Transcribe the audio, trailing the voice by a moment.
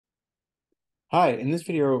Hi, in this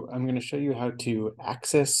video, I'm going to show you how to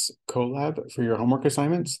access Colab for your homework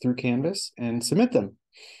assignments through Canvas and submit them.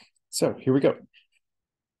 So here we go.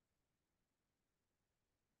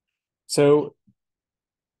 So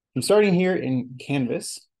I'm starting here in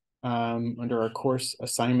Canvas under our course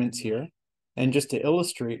assignments here. And just to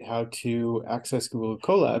illustrate how to access Google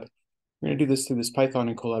Colab, we're going to do this through this Python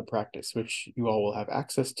and Colab practice, which you all will have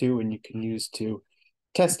access to and you can use to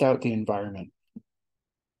test out the environment.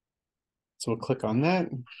 So we'll click on that.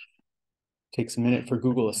 Takes a minute for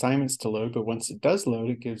Google Assignments to load, but once it does load,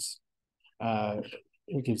 it gives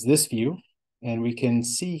this view, and we can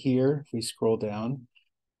see here, if we scroll down,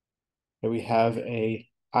 that we have a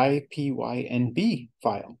IPYNB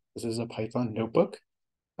file. This is a Python notebook,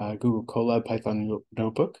 Google Colab Python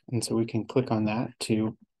notebook, and so we can click on that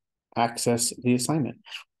to access the assignment.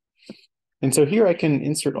 And so here I can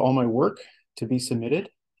insert all my work to be submitted.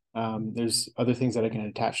 There's other things that I can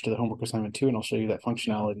attach to the homework assignment too, and I'll show you that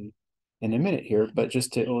functionality in a minute here, but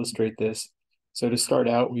just to illustrate this. So to start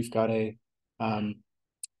out, we've got a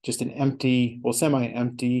just an empty, well,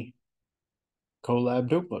 semi-empty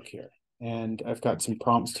Colab notebook here. And I've got some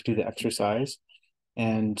prompts to do the exercise.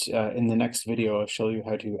 And in the next video, I'll show you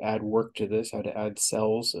how to add work to this, how to add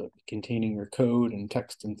cells containing your code and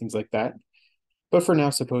text and things like that. But for now,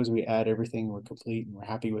 suppose we add everything, we're complete and we're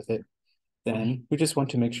happy with it. Then we just want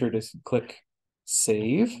to make sure to click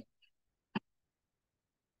Save.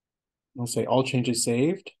 We'll say all changes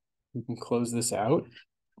saved. We can close this out.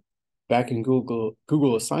 Back in Google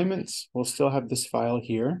Assignments, we'll still have this file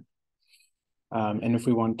here. And if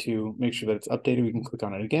we want to make sure that it's updated, we can click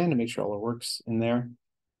on it again to make sure all our work's in there.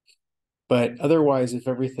 But otherwise, if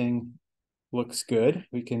everything looks good,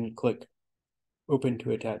 we can click Open to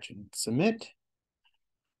Attach and Submit.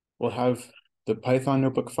 We'll have the Python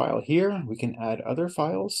notebook file here. We can add other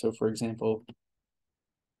files. So for example,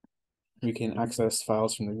 we can access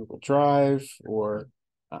files from the Google Drive, or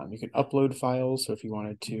you can upload files. So if you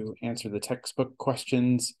wanted to answer the textbook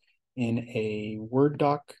questions in a Word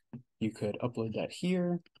doc, you could upload that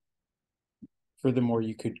here. Furthermore,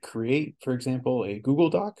 you could create, for example, a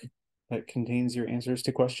Google Doc that contains your answers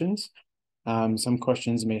to questions. Some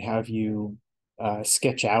questions may have you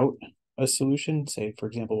sketch out a solution, say, for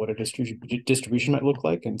example, what a distribution might look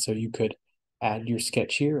like. And so you could add your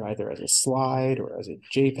sketch here, either as a slide or as a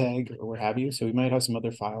JPEG or what have you. So we might have some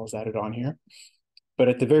other files added on here. But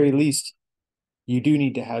at the very least, you do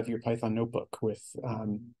need to have your Python notebook with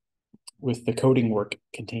the coding work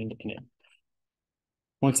contained in it.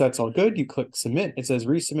 Once that's all good, you click Submit. It says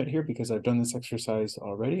resubmit here because I've done this exercise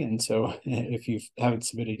already. And so if you haven't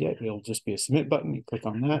submitted yet, it'll just be a submit button. You click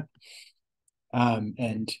on that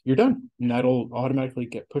and you're done. And that'll automatically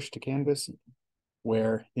get pushed to Canvas,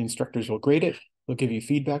 where the instructors will grade it. They'll give you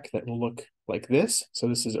feedback that will look like this. So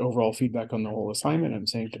this is overall feedback on the whole assignment. I'm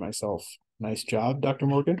saying to myself, nice job, Dr.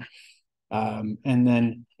 Morgan. And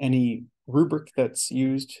then any rubric that's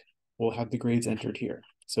used will have the grades entered here.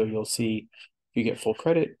 So you'll see if you get full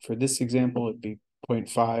credit for this example, it'd be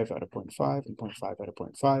 0.5 out of 0.5 and 0.5 out of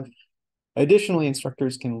 0.5. Additionally,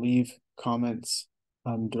 instructors can leave comments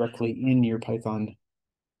directly in your Python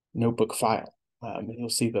notebook file. And you'll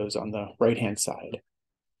see those on the right-hand side.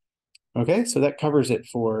 Okay, so that covers it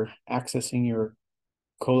for accessing your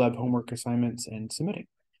Colab homework assignments and submitting.